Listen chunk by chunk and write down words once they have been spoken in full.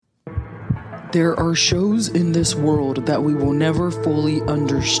There are shows in this world that we will never fully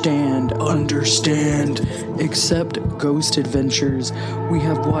understand, except Ghost Adventures. We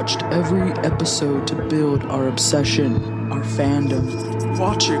have watched every episode to build our obsession, our fandom.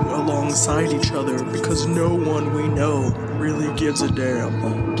 Watching alongside each other because no one we know really gives a damn.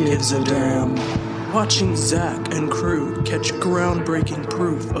 Watching Zach and crew catch groundbreaking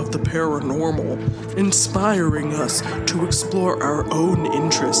proof of the paranormal, inspiring us to explore our own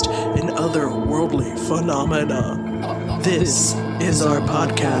interest in otherworldly phenomena. This is our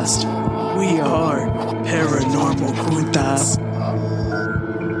podcast. We are Paranormal Juntas.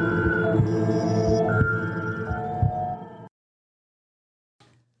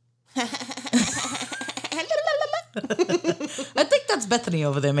 I think that's Bethany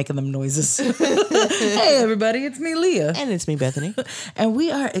over there making them noises. Hey everybody, it's me, Leah. And it's me, Bethany. And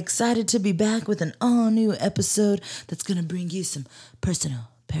we are excited to be back with an all-new episode that's going to bring you some personal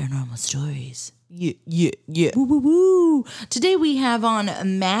paranormal stories. Yeah. Woo, woo, woo. Today we have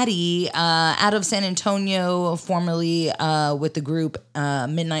on Maddy out of San Antonio, formerly with the group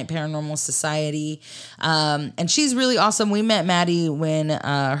Midnight Paranormal Society. And she's really awesome. We met Maddy when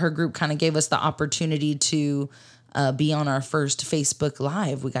her group kind of gave us the opportunity to be on our first Facebook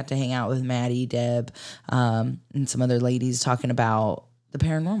Live. We got to hang out with Maddy, Deb, and some other ladies talking about the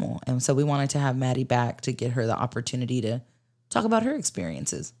paranormal. And so we wanted to have Maddy back to get her the opportunity to talk about her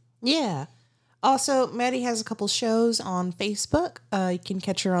experiences. Yeah. Also, Maddy has a couple shows on Facebook. You can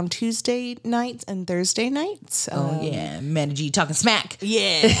catch her on Tuesday nights and Thursday nights. Yeah. Maddy G Talking Smack.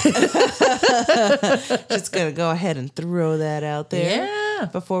 Yeah. Just going to go ahead and throw that out there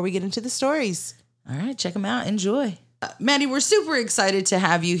before we get into the stories. All right, check them out. Enjoy. Maddy, we're super excited to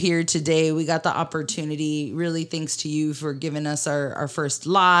have you here today. We got the opportunity, really thanks to you for giving us our first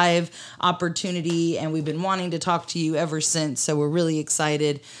live opportunity, and we've been wanting to talk to you ever since, so we're really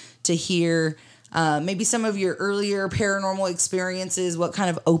excited to hear maybe some of your earlier paranormal experiences, what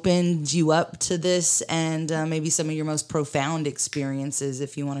kind of opened you up to this, and maybe some of your most profound experiences,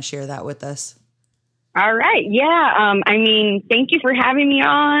 if you want to share that with us. All right. Yeah. Thank you for having me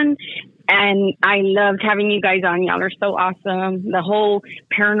on. And I loved having you guys on. Y'all are so awesome. The whole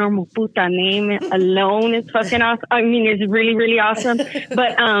Paranormal Puta name alone is fucking awesome. It's really, really awesome.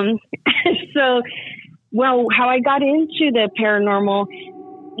 But how I got into the paranormal,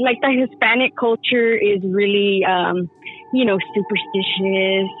 like the Hispanic culture is really,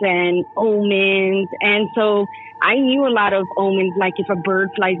 superstitious and omens. And so I knew a lot of omens, like if a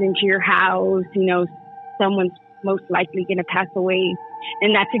bird flies into your house, someone's most likely going to pass away.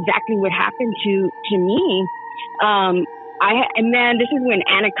 And that's exactly what happened to me. This is when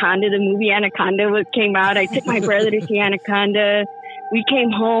Anaconda, the movie Anaconda came out. I took my brother to see Anaconda. We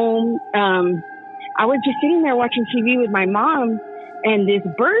came home. I was just sitting there watching TV with my mom, and this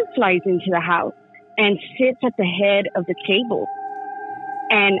bird flies into the house and sits at the head of the table.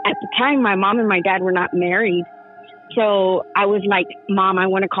 And at the time, my mom and my dad were not married. So I was like, Mom, I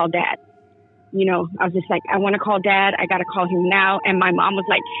want to call Dad. I was just like, I want to call Dad. I got to call him now. And my mom was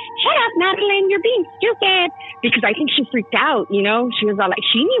like, shut up, Madeline, you're being stupid. Because I think she freaked out, She was all like,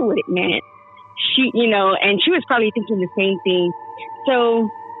 she knew what it meant. And she was probably thinking the same thing. So,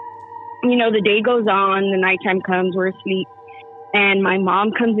 the day goes on, the nighttime comes, we're asleep. And my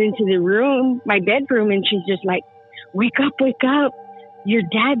mom comes into the room, my bedroom, and she's just like, wake up, your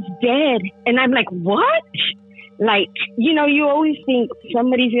dad's dead. And I'm like, what? Like, you always think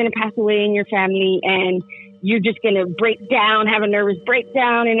somebody's going to pass away in your family and you're just going to break down, have a nervous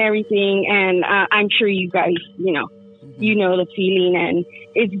breakdown and everything. And I'm sure you guys, you know the feeling. And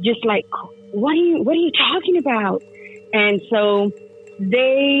it's just like, what are you talking about? And so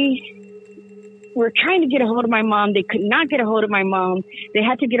they were trying to get a hold of my mom. They could not get a hold of my mom. They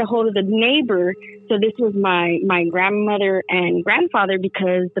had to get a hold of the neighbor. So this was my grandmother and grandfather,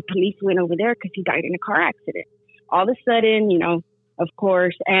 because the police went over there because he died in a car accident. All of a sudden, of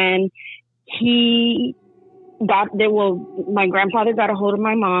course, and my grandfather got a hold of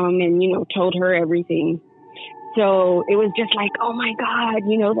my mom and, told her everything. So it was just like, oh my God,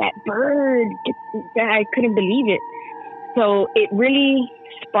 that bird, I couldn't believe it. So it really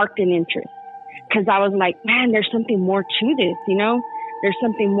sparked an interest, because I was like, man, there's something more to this, there's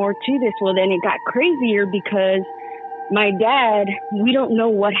something more to this. Well, then it got crazier, because my dad, we don't know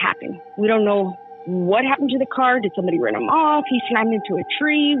what happened. We don't know what happened to the car. Did somebody run him off? He slammed into a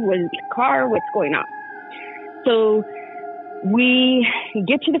tree. Was it the car? What's going on? So we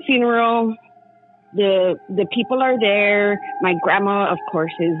get to the funeral. The people are there. My grandma, of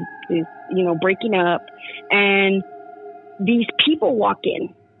course, is breaking up. And these people walk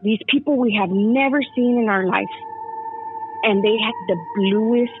in. These people we have never seen in our life. and they had the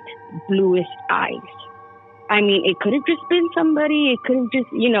bluest eyes. I mean, it could have just been somebody. It could have just,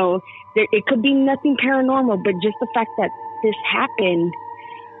 it could be nothing paranormal, but just the fact that this happened,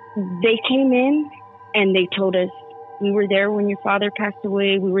 they came in and they told us, we were there when your father passed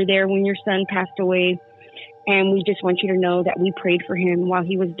away. We were there when your son passed away. And we just want you to know that we prayed for him while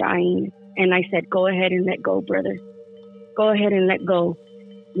he was dying. And I said, go ahead and let go, brother. Go ahead and let go.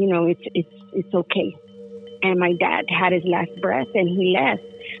 It's okay. And my dad had his last breath and he left.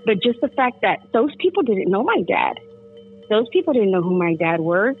 But just the fact that those people didn't know my dad. Those people didn't know who my dad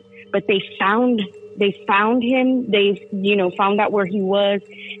were, but they found him. They, found out where he was,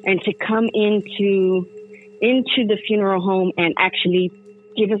 and to come into the funeral home and actually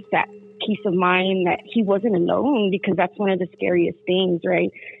give us that peace of mind that he wasn't alone, because that's one of the scariest things,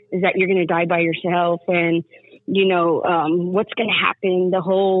 right? Is that you're going to die by yourself, and what's going to happen. The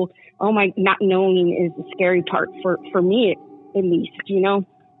whole not knowing is the scary part for me at least,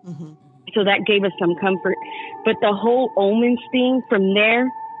 Mm-hmm. So that gave us some comfort. But the whole omens thing from there,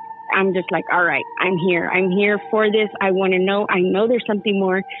 I'm just like, all right, I'm here. I'm here for this. I want to know. I know there's something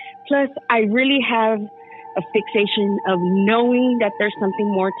more. Plus, I really have a fixation of knowing that there's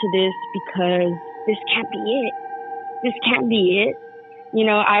something more to this, because this can't be it. This can't be it.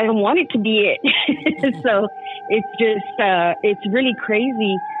 I don't want it to be it. So it's just, it's really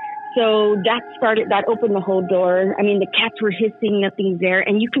crazy. So that opened the whole door. I mean, the cats were hissing, nothing's there,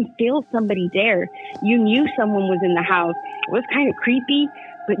 and you can feel somebody there. You knew someone was in the house. It was kind of creepy,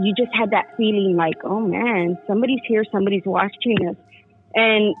 but you just had that feeling like, oh man, somebody's here, somebody's watching us.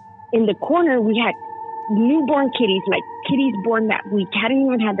 And in the corner, we had newborn kitties, like kitties born that week, hadn't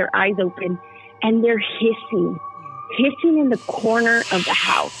even had their eyes open, and they're hissing in the corner of the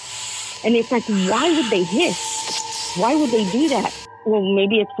house. And it's like, why would they hiss? Why would they do that? Well,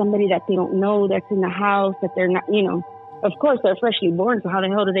 maybe it's somebody that they don't know that's in the house, that they're not, of course they're freshly born, so how the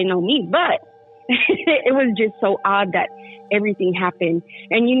hell do they know me? But it was just so odd that everything happened.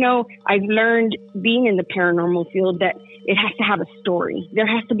 And, I've learned being in the paranormal field that it has to have a story. There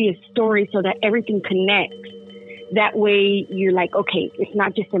has to be a story so that everything connects. That way you're like, okay, it's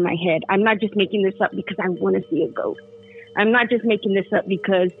not just in my head. I'm not just making this up because I want to see a ghost. I'm not just making this up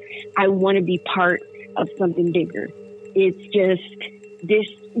because I want to be part of something bigger. It's just this,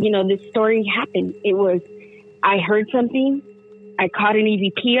 this story happened. It was, I heard something, I caught an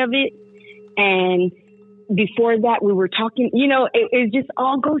EVP of it, and before that we were talking, it just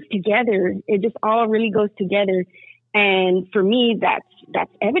all goes together. It just all really goes together. And for me, that's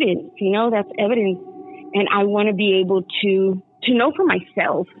evidence, that's evidence. And I want to be able to know for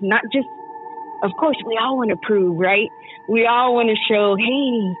myself, not just, of course, we all want to prove, right? We all want to show,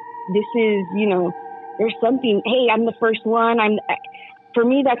 hey, this is, there's something, hey, I'm the first one. For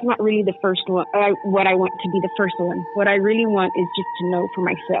me, that's not really the first one. What I want to be the first one. What I really want is just to know for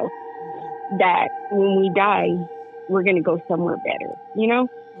myself that when we die, we're going to go somewhere better,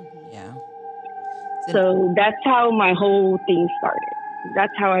 Yeah. So that's how my whole thing started.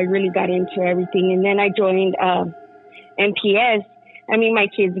 That's how I really got into everything. And then I joined MPS. I mean, my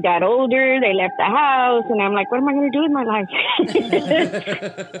kids got older, they left the house, and I'm like, what am I going to do with my life?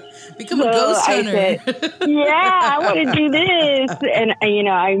 Become a ghost hunter. I said, I want to do this. And,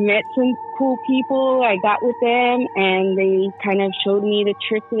 I met some cool people. I got with them, and they kind of showed me the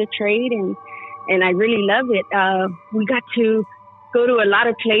tricks of the trade, and I really love it. We got to go to a lot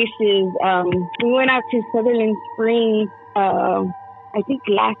of places. We went out to Sutherland Springs, I think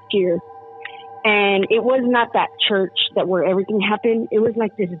last year. And it was not that church where everything happened. It was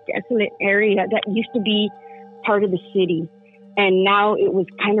like this desolate area that used to be part of the city. And now it was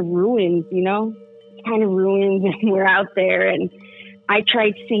kind of ruins, It's kind of ruins, and we're out there. And I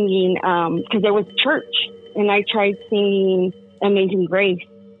tried singing, because there was church, and I tried singing Amazing Grace.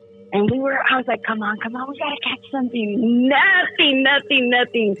 And I was like, come on, we got to catch something. Nothing.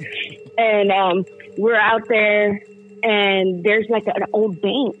 And we're out there, and there's like an old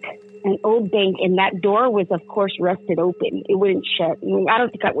bank, and that door was, of course, rusted open. It wouldn't shut. I mean, I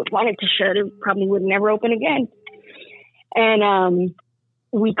don't think I would want it to shut. It probably would never open again. And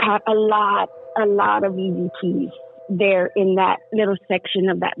we caught a lot of EVPs there in that little section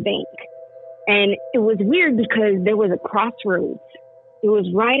of that bank. And it was weird because there was a crossroads. It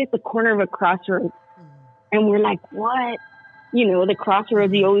was right at the corner of a crossroads. And we're like, what? The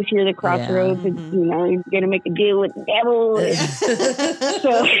crossroads, you always hear the crossroads. Yeah. You're going to make a deal with the devil.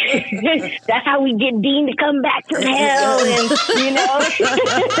 So that's how we get Dean to come back from hell. And,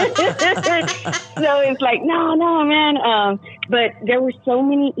 so it's like, no, man. But there were so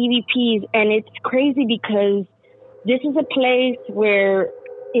many EVPs, and it's crazy because this is a place where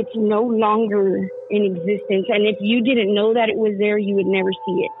it's no longer in existence. And if you didn't know that it was there, you would never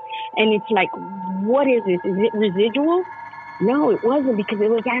see it. And it's like, what is this? Is it residual? No, it wasn't, because it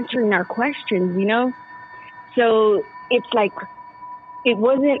was answering our questions, you know? So it's like, it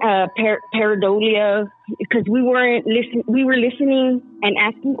wasn't a pareidolia, because we weren't listening. We were listening and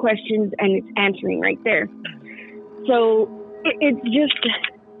asking questions, and it's answering right there. So it's just,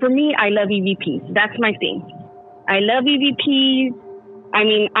 for me, I love EVPs. That's my thing. I love EVPs. I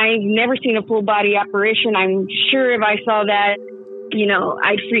mean, I've never seen a full body apparition. I'm sure if I saw that, you know,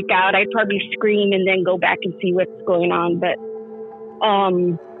 I'd freak out. I'd probably scream and then go back and see what's going on. But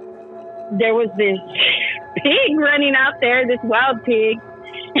there was this pig running out there, this wild pig.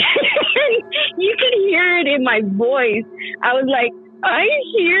 You could hear it in my voice. I was like, I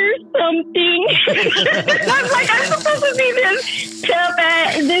hear something. I'm like, I'm supposed to be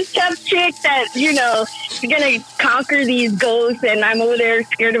this tough chick that, you know, is going to conquer these ghosts, and I'm over there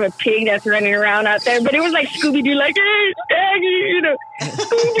scared of a pig that's running around out there. But it was like Scooby-Doo, like, hey, Daggy, you know,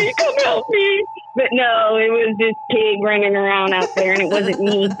 Scooby, come help me. But no, it was this pig running around out there, and it wasn't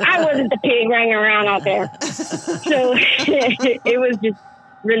me. I wasn't the pig running around out there. So it was just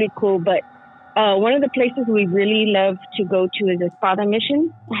really cool. But one of the places we really love to go to is Espada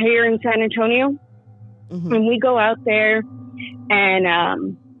Mission here in San Antonio. Mm-hmm. And we go out there,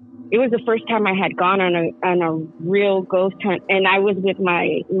 and it was the first time I had gone on a real ghost hunt. And I was with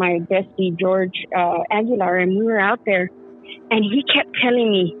my bestie, George Aguilar, and we were out there. And he kept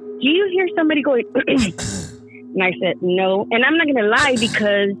telling me, do you hear somebody going, and I said, no. And I'm not going to lie,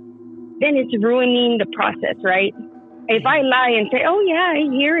 because then it's ruining the process, right? If I lie and say, oh yeah, I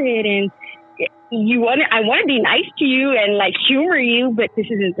hear it, and I want to be nice to you and like humor you, but this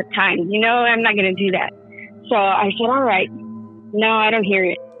isn't the time, you know, I'm not going to do that. So I said, all right, no, I don't hear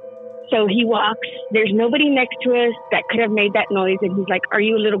it. So he walks, there's nobody next to us that could have made that noise. And he's like, are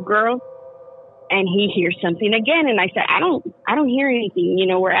you a little girl? And he hears something again. And I said, I don't hear anything. You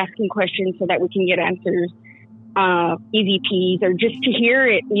know, we're asking questions so that we can get answers, EVPs, or just to hear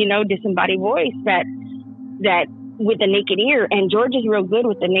it, you know, disembodied voice that with the naked ear. And George is real good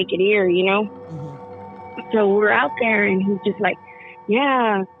with the naked ear, you know? Mm-hmm. So we're out there, and he's just like,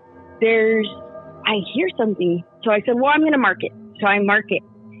 yeah, I hear something. So I said, well, I'm going to mark it. So I mark it.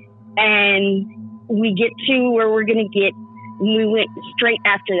 And we get to where we're going to get, and we went straight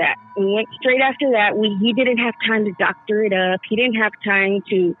after that. He didn't have time to doctor it up. He didn't have time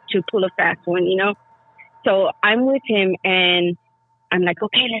to pull a fast one, you know? So I'm with him, and I'm like,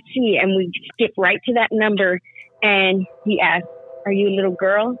 okay, let's see. And we skip right to that number. And he asked, are you a little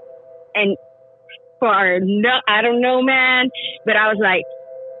girl? And I don't know, man. But I was like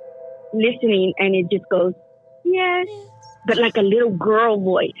listening, and it just goes, yes. But like a little girl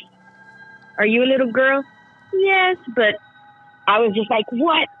voice. Are you a little girl? Yes. But I was just like,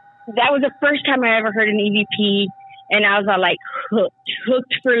 what? That was the first time I ever heard an EVP. And I was all like,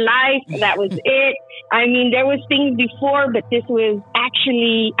 hooked for life. That was it. I mean, there was things before, but this was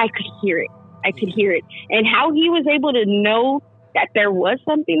actually, I could hear it. And how he was able to know that there was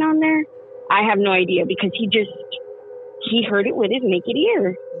something on there, I have no idea, because he heard it with his naked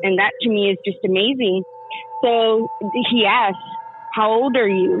ear. And that to me is just amazing. So he asked, how old are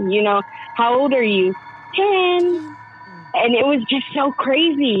you? You know, how old are you? 10. And it was just so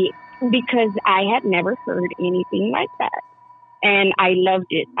crazy, because I had never heard anything like that. And I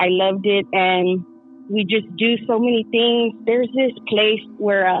loved it. And we just do so many things. There's this place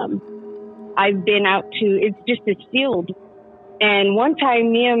where I've been out to, it's just this field. And one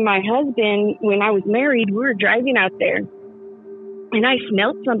time, me and my husband, when I was married, we were driving out there, and I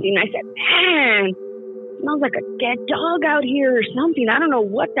smelled something. I said, man, it smells like a dead dog out here or something. I don't know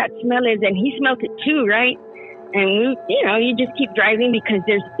what that smell is. And he smelled it too, right? And we, you know, you just keep driving, because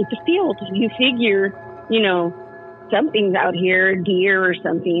it's a field. You figure, you know, something's out here, deer or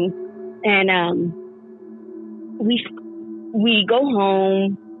something. And we go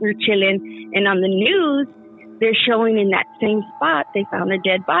home, we're chilling, and on the news, they're showing in that same spot, they found a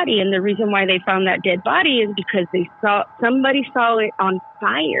dead body. And the reason why they found that dead body is because somebody saw it on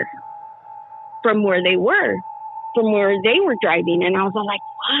fire from where they were driving. And I was all like,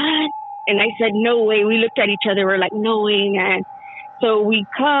 what? And I said, no way. We looked at each other. We're like, no way, man. So we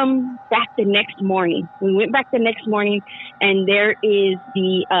come back the next morning. We went back the next morning, and there is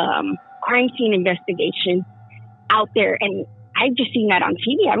the crime scene investigation out there. And I've just seen that on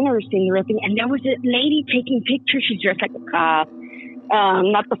TV. I've never seen the real thing. And there was a lady taking pictures. She's dressed like a cop.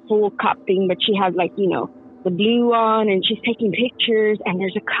 Not the full cop thing, but she has, like, you know, the blue on, and she's taking pictures, and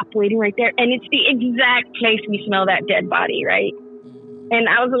there's a cop waiting right there. And it's the exact place we smell that dead body, right? And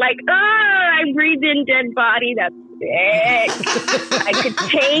I was like, oh, I breathed in dead body. That's sick. I could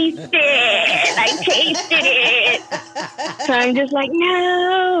taste it. I tasted it. So I'm just like,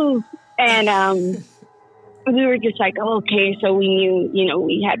 no. And we were just like, oh, okay. So we knew,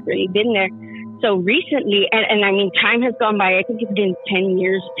 we had really been there. So recently, and I mean, time has gone by. I think it's been 10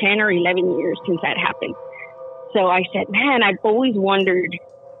 or 11 years since that happened. So I said, man, I've always wondered,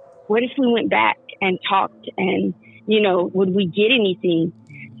 what if we went back and talked and, would we get anything?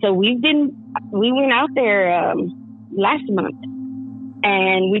 So we went out there last month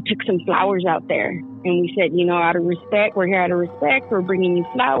and we took some flowers out there and we said, out of respect, we're here out of respect. We're bringing you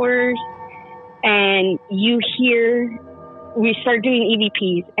flowers. And we start doing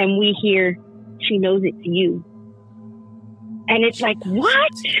EVPs and we hear, she knows it's you. And it's like,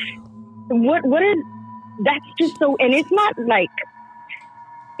 what are, that's just so, and it's not like,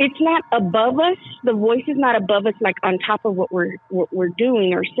 it's not above us. The voice is not above us, like on top of what we're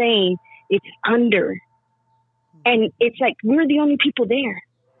doing or saying. It's under. And it's like, we're the only people there.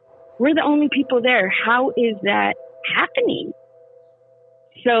 We're the only people there. How is that happening?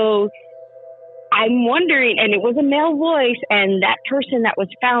 So I'm wondering, and it was a male voice, and that person that was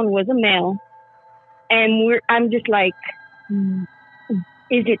found was a male. And I'm just like,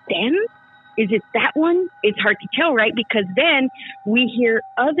 is it them? Is it that one? It's hard to tell, right? Because then we hear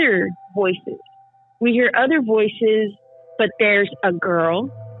other voices. We hear other voices, but there's a girl.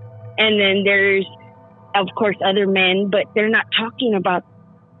 And then there's, of course, other men, but they're not talking about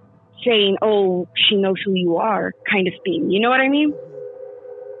saying, oh, she knows who you are kind of thing. You know what I mean?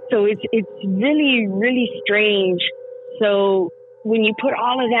 So it's really, really strange. So when you put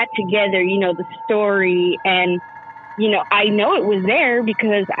all of that together, the story and, I know it was there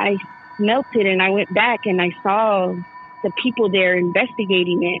because I smelt it and I went back and I saw the people there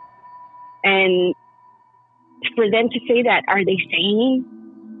investigating it. And for them to say that, are they saying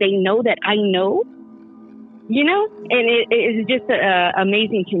they know that I know? And it is just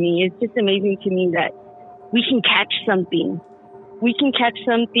amazing to me. It's just amazing to me that we can catch something. We can catch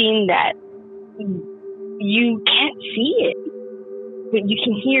something that you can't see it, but you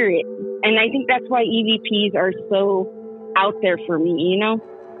can hear it. And I think that's why EVPs are so out there for me,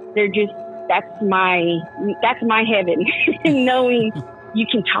 They're just, that's my heaven. Knowing you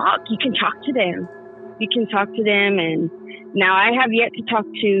can talk to them. You can talk to them. And now I have yet to talk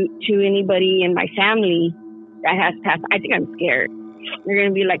to anybody in my family that has passed. I think I'm scared. They're going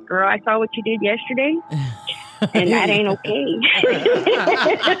to be like, girl, I saw what you did yesterday. And that ain't okay.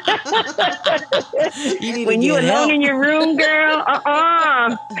 When you alone in your room, girl,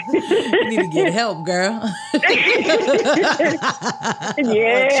 You need to get help, girl.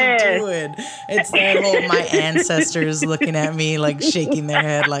 Yeah. What you doing? It's that whole, my ancestors looking at me like shaking their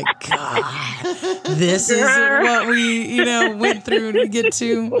head like, God, this is what we, went through to get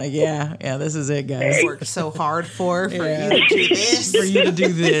to. Like, yeah, this is it, guys. Worked so hard for you to do this. For you to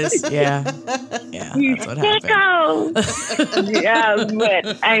do this. Yeah, that's what happened. Yeah,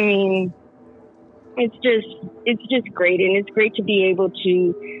 but I mean, it's just great, and it's great to be able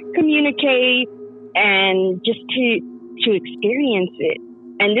to communicate and just to experience it.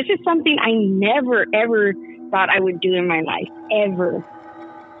 And this is something I never ever thought I would do in my life, ever.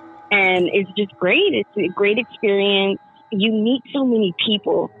 And it's just great. It's a great experience. You meet so many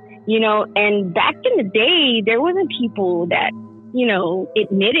people, and back in the day, there wasn't people that,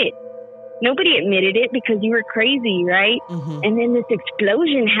 admitted. Nobody admitted it because you were crazy, right? Mm-hmm. And then this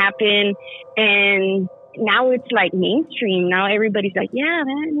explosion happened, and now it's like mainstream. Now everybody's like, yeah,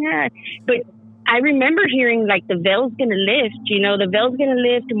 man, yeah. But I remember hearing like the veil's going to lift, the veil's going to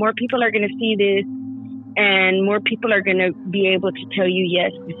lift, and more people are going to see this, and more people are going to be able to tell you,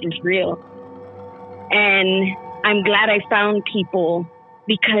 yes, this is real. And I'm glad I found people,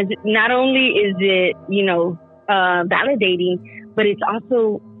 because not only is it, validating, but it's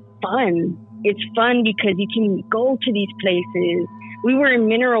also fun. It's fun because you can go to these places. We were in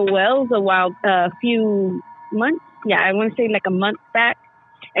Mineral Wells a few months. Yeah, I want to say like a month back.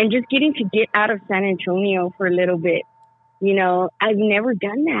 And just getting to get out of San Antonio for a little bit. I've never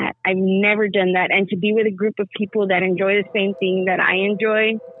done that. And to be with a group of people that enjoy the same thing that I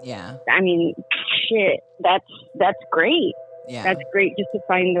enjoy. Yeah. I mean, shit, that's great. Yeah. That's great just to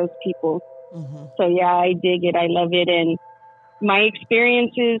find those people. Mm-hmm. So yeah, I dig it. I love it. And my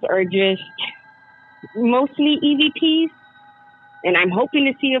experiences are just mostly EVPs, and I'm hoping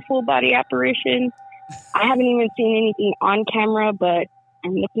to see a full body apparition. I haven't even seen anything on camera, but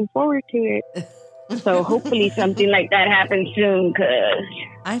I'm looking forward to it. So hopefully something like that happens soon, because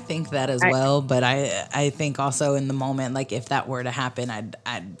I think that as well, but I think also in the moment, like if that were to happen, I'd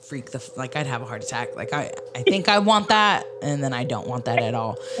freak I'd have a heart attack. Like I think I want that, and then I don't want that at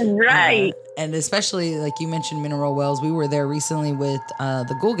all. Right. And especially like you mentioned mineral wells, we were there recently with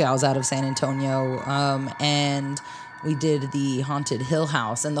the Ghoul Gals out of San Antonio, and we did the Haunted Hill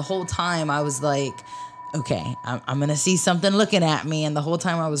House, and the whole time I was like, okay, I'm going to see something looking at me. And the whole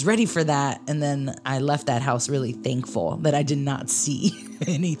time I was ready for that. And then I left that house really thankful that I did not see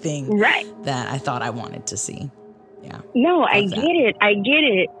anything that I thought I wanted to see. Yeah. No, I get it. I get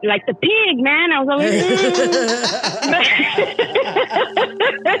it. Like the pig, man. I was always,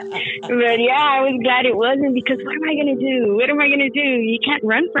 but yeah, I was glad it wasn't, because what am I going to do? What am I going to do? You can't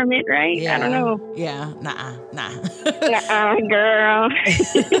run from it, right? Yeah. I don't know. Yeah. Nah. Girl.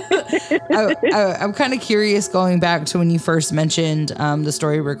 I'm kind of curious, going back to when you first mentioned the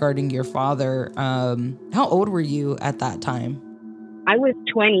story regarding your father. How old were you at that time? I was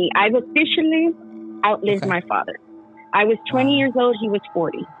 20. I've officially outlived my father. I was 20 years old. He was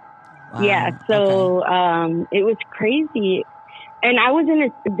 40. Wow. Yeah. So it was crazy. And I was in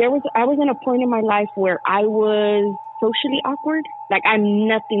a point in my life where I was socially awkward. Like I'm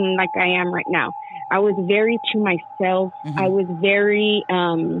nothing like I am right now. I was very to myself. Mm-hmm. I was very,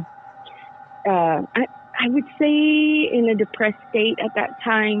 I would say in a depressed state at that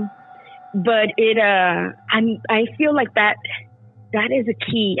time, but I feel like that is a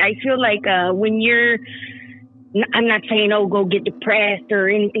key. I feel like, when you're, I'm not saying, oh, go get depressed or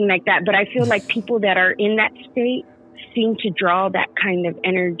anything like that, but I feel like people that are in that state seem to draw that kind of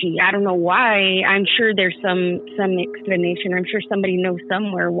energy. I don't know why. I'm sure there's some explanation. I'm sure somebody knows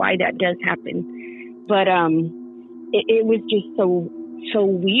somewhere why that does happen. But it was just so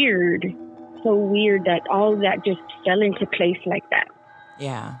weird that all of that just fell into place like that.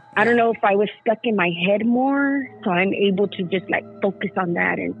 Yeah. I don't know if I was stuck in my head more, so I'm able to just like focus on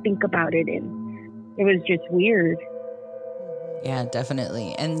that and think about it, and it was just weird. Yeah,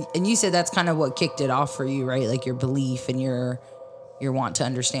 definitely. And you said that's kind of what kicked it off for you, right? Like your belief and your want to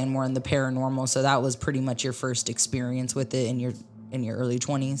understand more in the paranormal. So that was pretty much your first experience with it in your early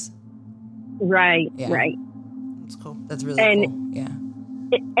 20s. Right. Yeah. Right. That's cool. That's really cool. Yeah.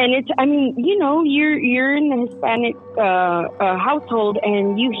 And it's, I mean, you know, you're in the Hispanic household,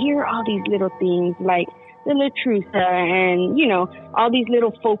 and you hear all these little things like the Latrusa and, you know, all these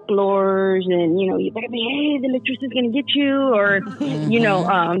little folklores, and, you know, you better be, hey, the Latrusa's going to get you, or, you know,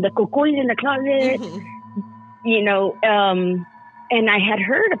 the cocoy's in the closet, you know, and I had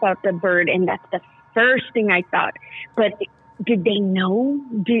heard about the bird, and that's the first thing I thought. But did they know?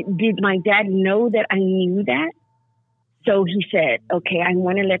 Did my dad know that I knew that? So he said, okay, I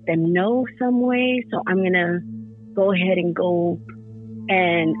want to let them know some way, so I'm going to go ahead and go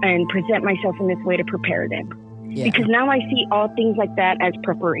and present myself in this way to prepare them. Yeah. Because now I see all things like that as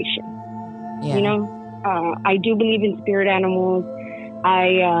preparation. Yeah. You know, I do believe in spirit animals.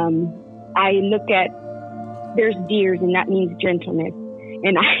 I look at, there's deers, and that means gentleness.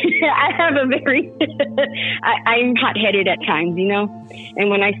 And I have a very, I'm hot-headed at times, you know?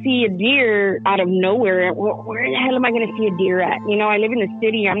 And when I see a deer out of nowhere, where the hell am I going to see a deer at? You know, I live in the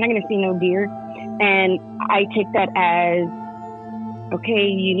city. I'm not going to see no deer. And I take that as, okay,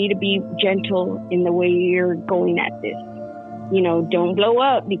 you need to be gentle in the way you're going at this. You know, don't blow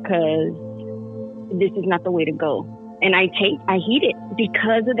up, because this is not the way to go. And I heed it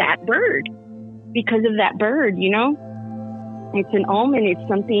because of that bird. Because of that bird, you know? It's an omen. It's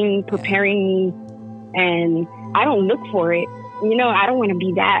something preparing me, and I don't look for it. You know, I don't want to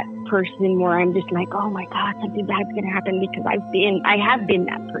be that person where I'm just like, oh my God, something bad's going to happen, because I have been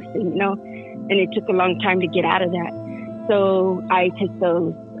that person, you know, and it took a long time to get out of that. So I take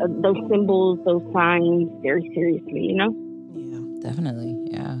those symbols, those signs very seriously, you know? Yeah, definitely.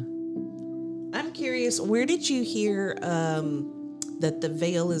 Yeah. I'm curious, where did you hear that the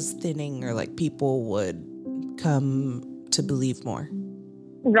veil is thinning, or like people would come to believe more?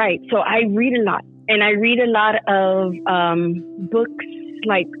 Right. So I read a lot, and I read a lot of books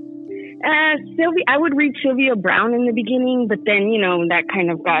like Sylvia. I would read Sylvia Brown in the beginning, but then, you know, that kind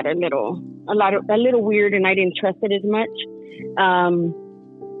of got a little weird, and I didn't trust it as much. And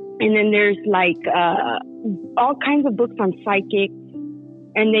then there's like all kinds of books on psychics,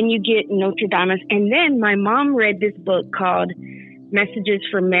 and then you get Nostradamus. And then my mom read this book called Messages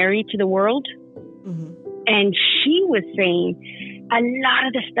from Mary to the World. Mm-hmm. And she was saying a lot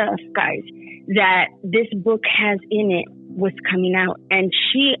of the stuff, guys, that this book has in it was coming out. And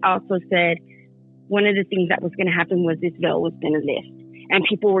she also said one of the things that was going to happen was this veil was going to lift, and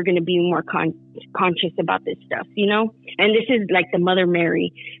people were going to be more conscious about this stuff, you know? And this is like the Mother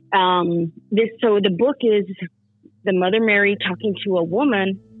Mary. So the book is the Mother Mary talking to a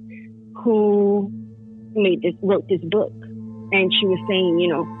woman who wrote this book. And she was saying, you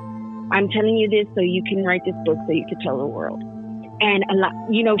know, I'm telling you this so you can write this book so you can tell the world. And a lot,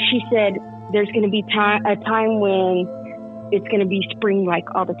 you know, she said there's going to be a time when it's going to be spring like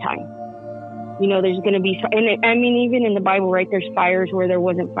all the time. You know, there's going to be, even in the Bible, right, there's fires where there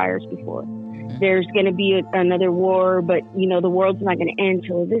wasn't fires before. There's going to be another war, but, you know, the world's not going to end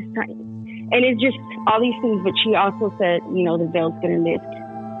till this time. And it's just all these things. But she also said, you know, the veil's going to lift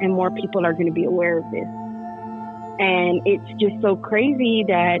and more people are going to be aware of this. And it's just so crazy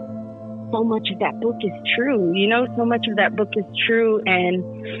that so much of that book is true. You know, so much of that book is true. And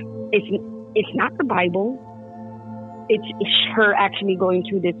it's not the Bible. It's her actually going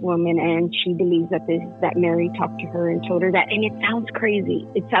to this woman, and she believes that Mary talked to her and told her that. And it sounds crazy.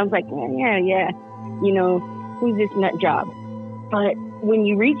 It sounds like, yeah, you know, who's this nut job? But when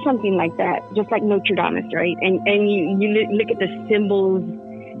you read something like that, just like Notre Dame, right? And you look at the symbols,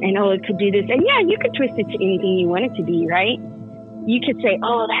 and it could do this, and yeah, you could twist it to anything you want it to be, right? You could say,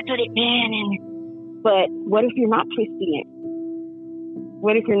 oh, that's what it meant, but what if you're not twisting it?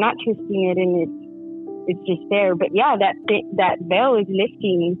 What if you're not twisting it and it's just there? But yeah, that veil is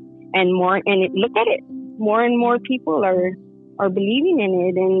lifting, and look at it. More and more people are believing in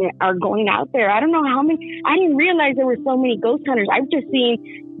it and are going out there. I don't know how many. I didn't realize there were so many ghost hunters. I've just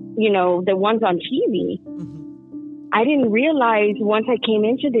seen, you know, the ones on TV. Mm-hmm. I didn't realize once I came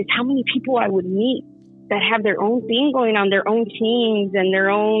into this how many people I would meet that have their own thing going on, their own teams and their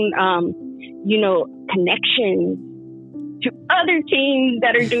own, you know, connections to other teams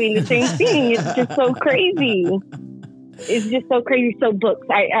that are doing the same thing. It's just so crazy. It's just so crazy. So books,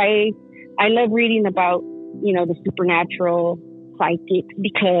 I love reading about, you know, the supernatural, psychics,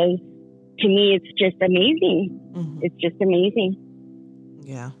 because to me it's just amazing. Mm-hmm. It's just amazing.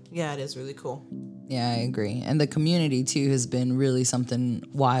 Yeah, it is really cool. Yeah, I agree. And the community too has been really something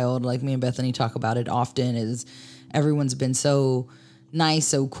wild. Like me and Bethany talk about it often, is everyone's been so nice,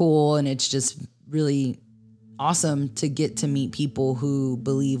 so cool, and it's just really awesome to get to meet people who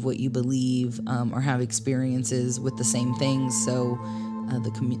believe what you believe, or have experiences with the same things. So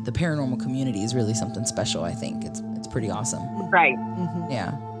the paranormal community is really something special. I think it's pretty awesome. Right. Mm-hmm.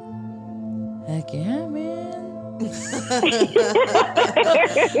 Yeah. Heck yeah, man.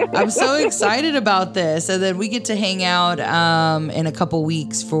 I'm so excited about this. And then we get to hang out in a couple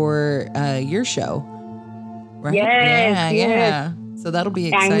weeks for your show. Right? Yes, yeah. So that'll be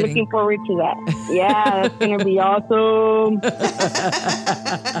exciting. I'm looking forward to that. Yeah, that's going to be awesome.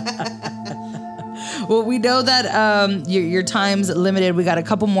 Well, we know that your time's limited. We got a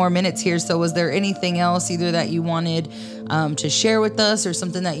couple more minutes here. So was there anything else either that you wanted to share with us, or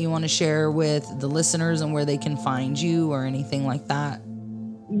something that you want to share with the listeners and where they can find you or anything like that?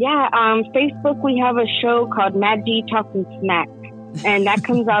 Yeah, Facebook, we have a show called Maddy G Talking Smack. And that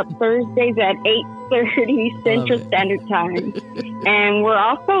comes out Thursdays at 8:30 Central Standard Time. And we're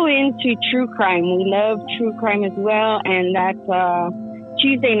also into true crime. We love true crime as well. And that's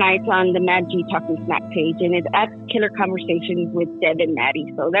Tuesday nights on the Maddy G Talking Smack page. And it's at Killer Conversations with Deb and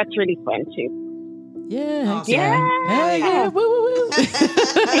Maddie. So that's really fun too. Yeah. Awesome. Yeah. Woo, woo, woo.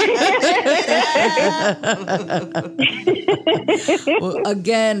 Well,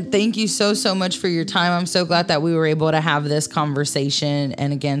 again, thank you so much for your time. I'm so glad that we were able to have this conversation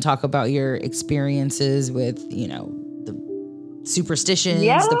and again talk about your experiences with, you know, the superstitions,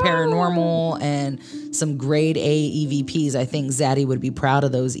 the paranormal, and some grade A EVPs. I think Zaddy would be proud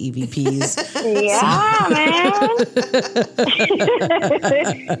of those EVPs. Yeah, man.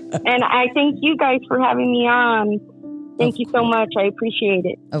 And I thank you guys for having me on. Thank you so much. I appreciate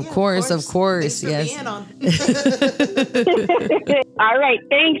it. Of course. Thanks for Yes. being on. All right.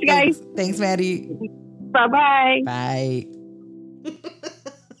 Thanks, guys. Thanks, Maddie. Bye-bye. Bye.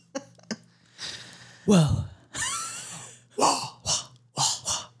 Whoa.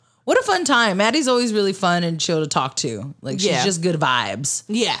 What a fun time. Maddie's always really fun and chill to talk to. Like, she's just good vibes.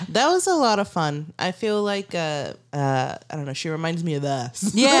 Yeah, that was a lot of fun. I feel like, I don't know, she reminds me of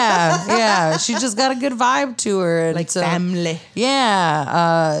us. Yeah. She just got a good vibe to her. And Like family.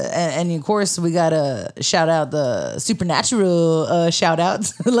 Yeah. And of course, we got to shout out the supernatural shout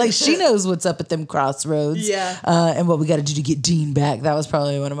outs. Like, she knows what's up at them crossroads. Yeah. And what we got to do to get Dean back. That was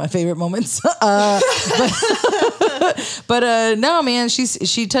probably one of my favorite moments. But no, man,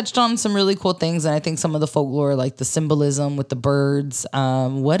 she touched on some really cool things, and I think some of the folklore, like the symbolism with the birds.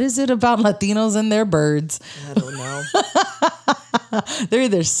 What is it about Latinos and their birds? I don't know. They're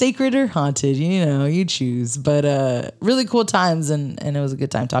either sacred or haunted. You know, you choose. But really cool times, and it was a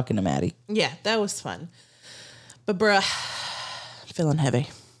good time talking to Maddy. Yeah, that was fun. But bruh, feeling heavy.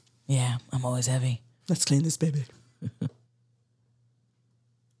 Yeah, I'm always heavy. Let's clean this baby.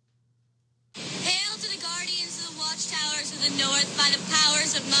 Hail to the guardians of the watchtowers of the north by the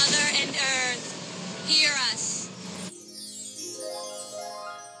powers of Mother and Earth. Hear us.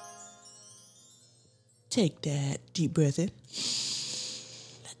 Take that deep breath in.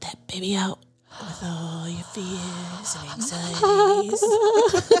 Let that baby out with all your fears and anxieties.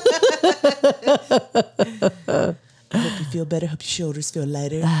 I hope you feel better. Hope your shoulders feel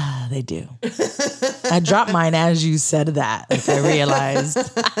lighter. They do. I dropped mine as you said that. Like I realized.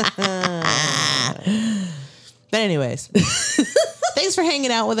 But anyways, thanks for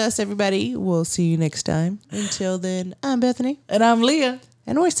hanging out with us, everybody. We'll see you next time. Until then, I'm Bethany. And I'm Leah.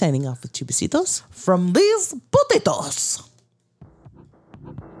 And we're signing off with Chubasitos. From these potatoes.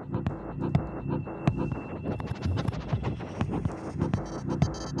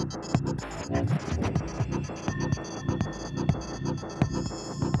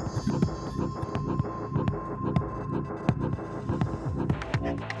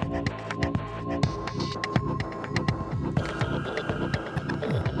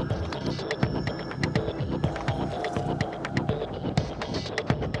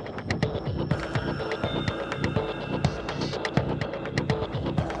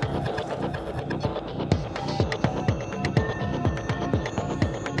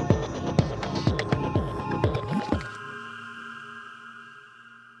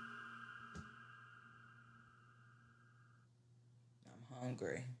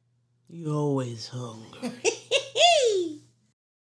 Hungry. You always hungry.